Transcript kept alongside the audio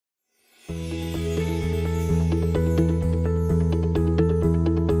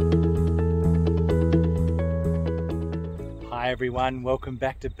everyone, welcome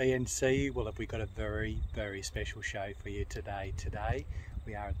back to BNC. Well, we've got a very special show for you today. Today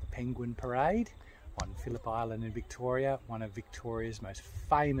we are at the Penguin Parade on Phillip Island in Victoria, one of Victoria's most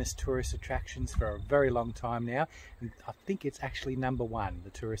famous tourist attractions for a very long time now, and I think it's actually #1,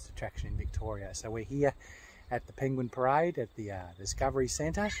 the tourist attraction in Victoria. So we're here at the Penguin Parade at the Discovery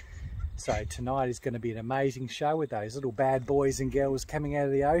Centre. So tonight is going to be an amazing show with those little bad boys and girls coming out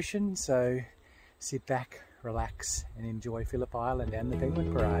of the ocean. So sit back, relax and enjoy Phillip Island and the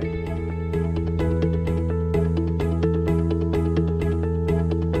Penguin Parade.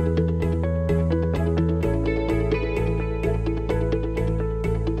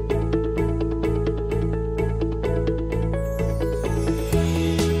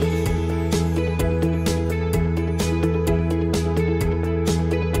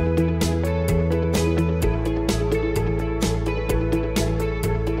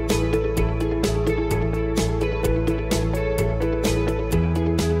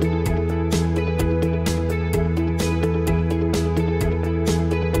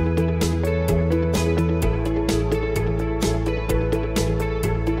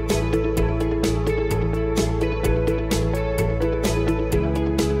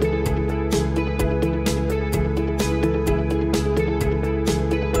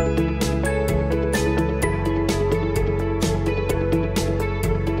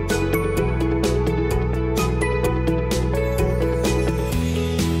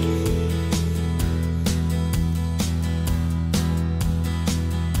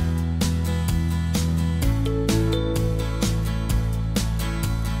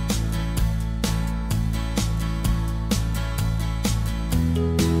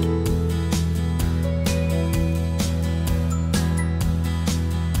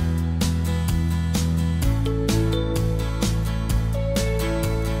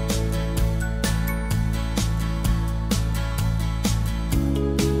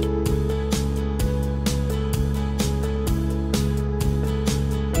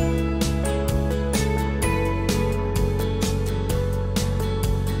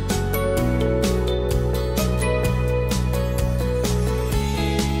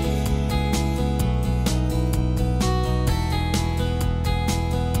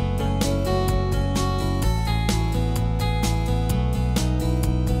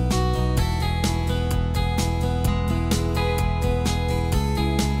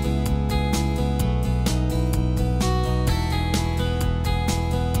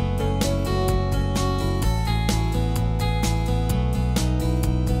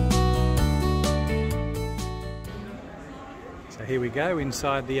 Here we go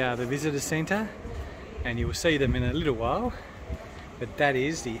inside the visitor centre, and you will see them in a little while, but that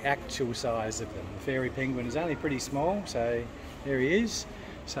is the actual size of them. The fairy penguin is only pretty small, so there he is.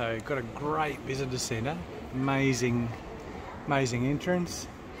 So got a great visitor centre, amazing entrance.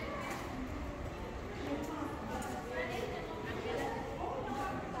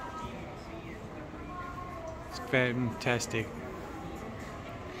 It's fantastic.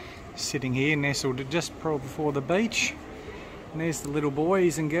 Sitting here nestled just before the beach. And there's the little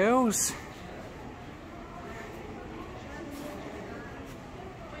boys and girls.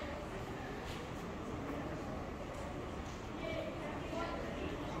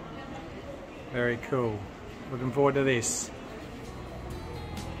 Very cool. Looking forward to this.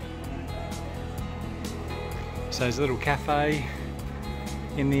 So there's a little cafe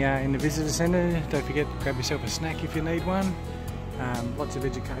in the visitor centre. Don't forget to grab yourself a snack if you need one. Lots of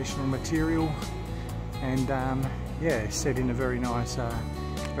educational material, and yeah, set in a very nice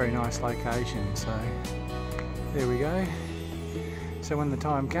location. So there we go. So when the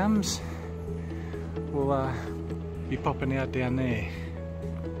time comes, we'll be popping out down there.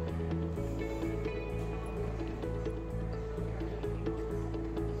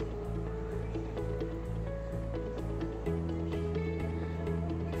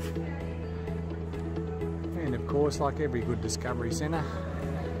 And of course, like every good Discovery Centre,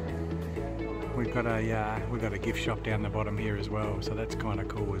 we've got a gift shop down the bottom here as well, so that's kind of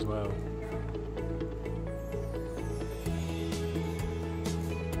cool as well.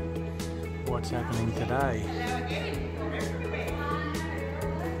 What's happening today?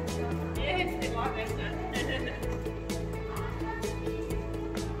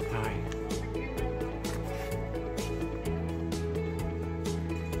 Hi.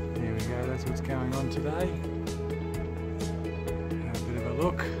 There we go, that's what's going on today. Have a bit of a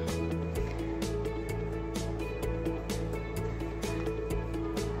look.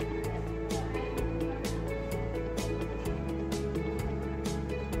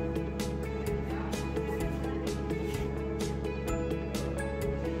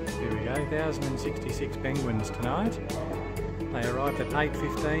 There we go, 1,066 penguins tonight. They They arrived at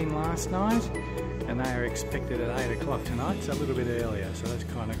 8:15 last night and they are expected at 8 o'clock tonight, so a little bit earlier, so that's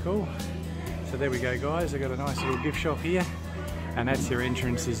kind of cool. So there we go guys, they've got a nice little gift shop here and that's your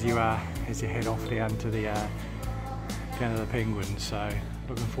entrance as you head off down to the Penguins. So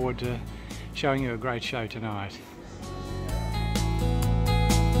looking forward to showing you a great show tonight.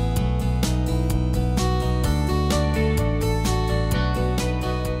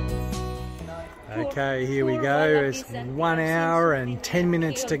 Okay, here we go. It's 1 hour and 10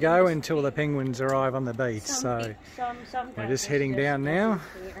 minutes to go until the penguins arrive on the beach. So we're just heading down now.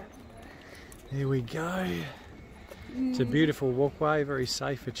 Here we go. It's a beautiful walkway, very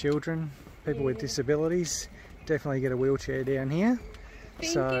safe for children, people with disabilities. Definitely get a wheelchair down here.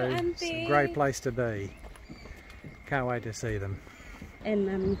 So it's a great place to be. Can't wait to see them.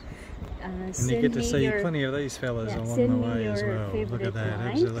 And you get to see plenty of these fellas along the way as well. Look at that,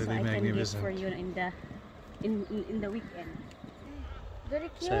 absolutely magnificent. For you in the weekend.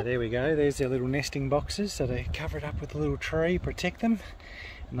 Very cute. So there we go, there's their little nesting boxes. So they cover it up with a little tree, protect them.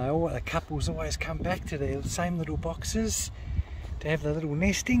 And the couples always come back to their same little boxes to have their little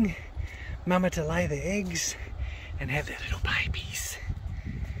nesting. Mama to lay their eggs and have their little babies.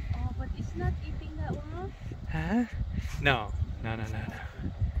 Oh, but it's not eating that one? Huh? No. Okay,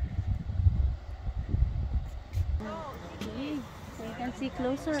 so you can see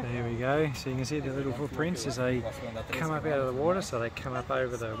closer. So here we go. So you can see the little footprints as they come up out of the water. So they come up walk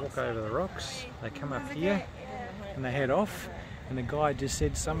over the rocks. They come up here and they head off. And the guide just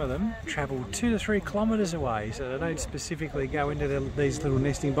said some of them travel 2 to 3 kilometres away. So they don't specifically go into these little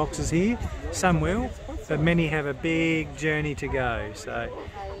nesting boxes here. Some will, but many have a big journey to go. So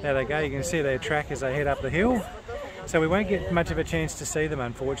there they go. You can see their track as they head up the hill. So we won't get much of a chance to see them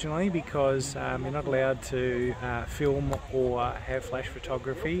unfortunately because you're not allowed to film or have flash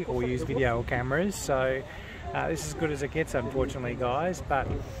photography or use video cameras. So this is as good as it gets unfortunately guys, but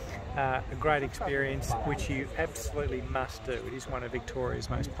a great experience which you absolutely must do. It is one of Victoria's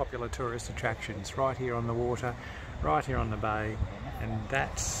most popular tourist attractions, right here on the water, right here on the bay, and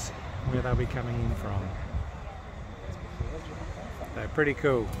that's where they'll be coming in from. So pretty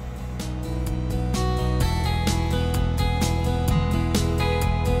cool.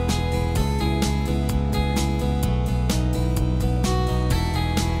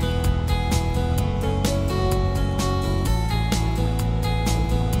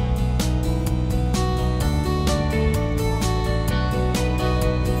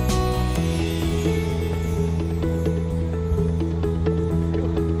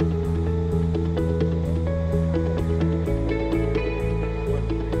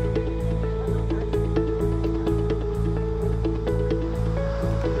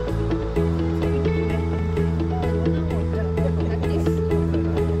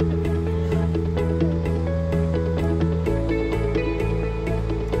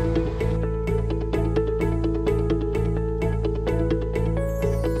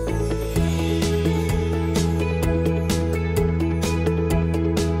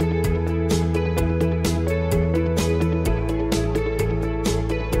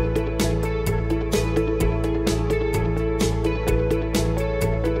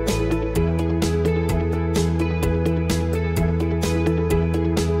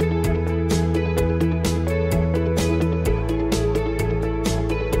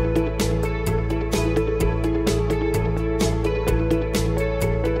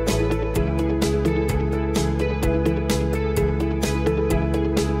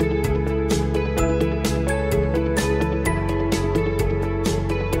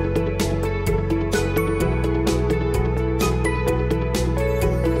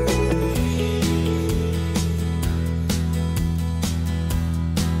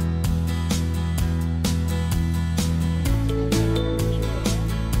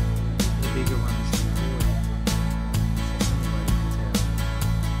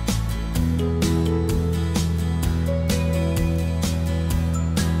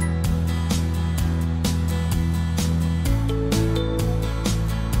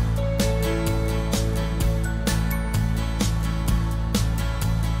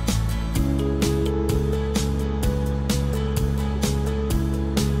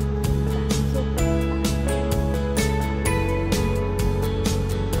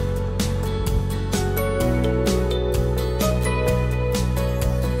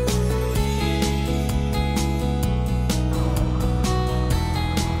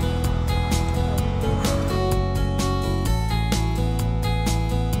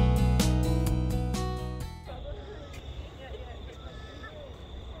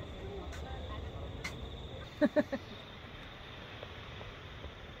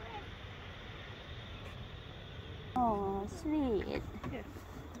 Sweet. Yeah.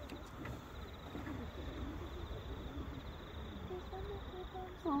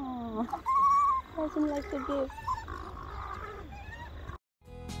 Oh, doesn't like the gift.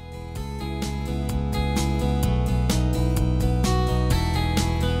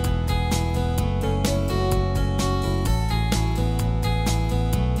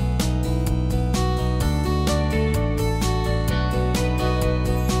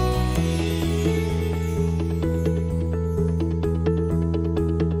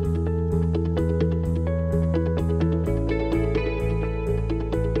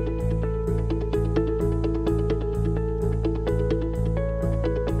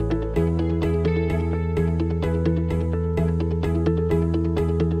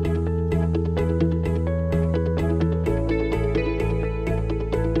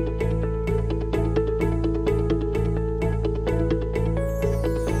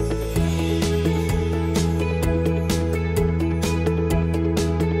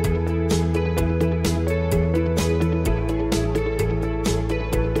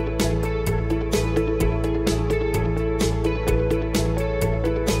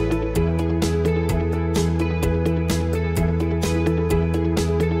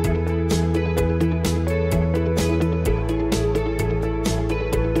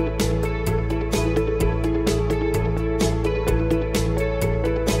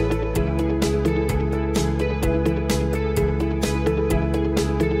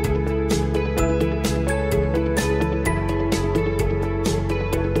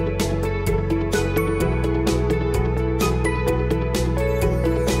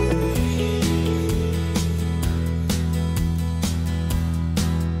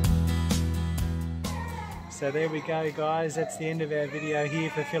 So there we go, guys, that's the end of our video here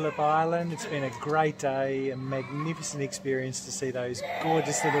for Phillip Island. It's been a great day, a magnificent experience to see those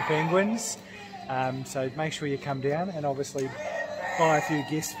gorgeous little penguins. So make sure you come down and obviously buy a few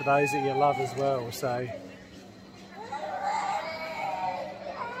gifts for those that you love as well. So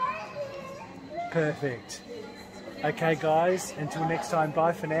perfect. Okay guys, until next time,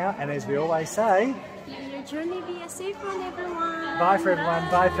 bye for now, and as we always say, May your journey be a safe one, everyone. bye for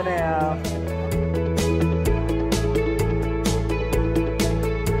everyone, bye for now.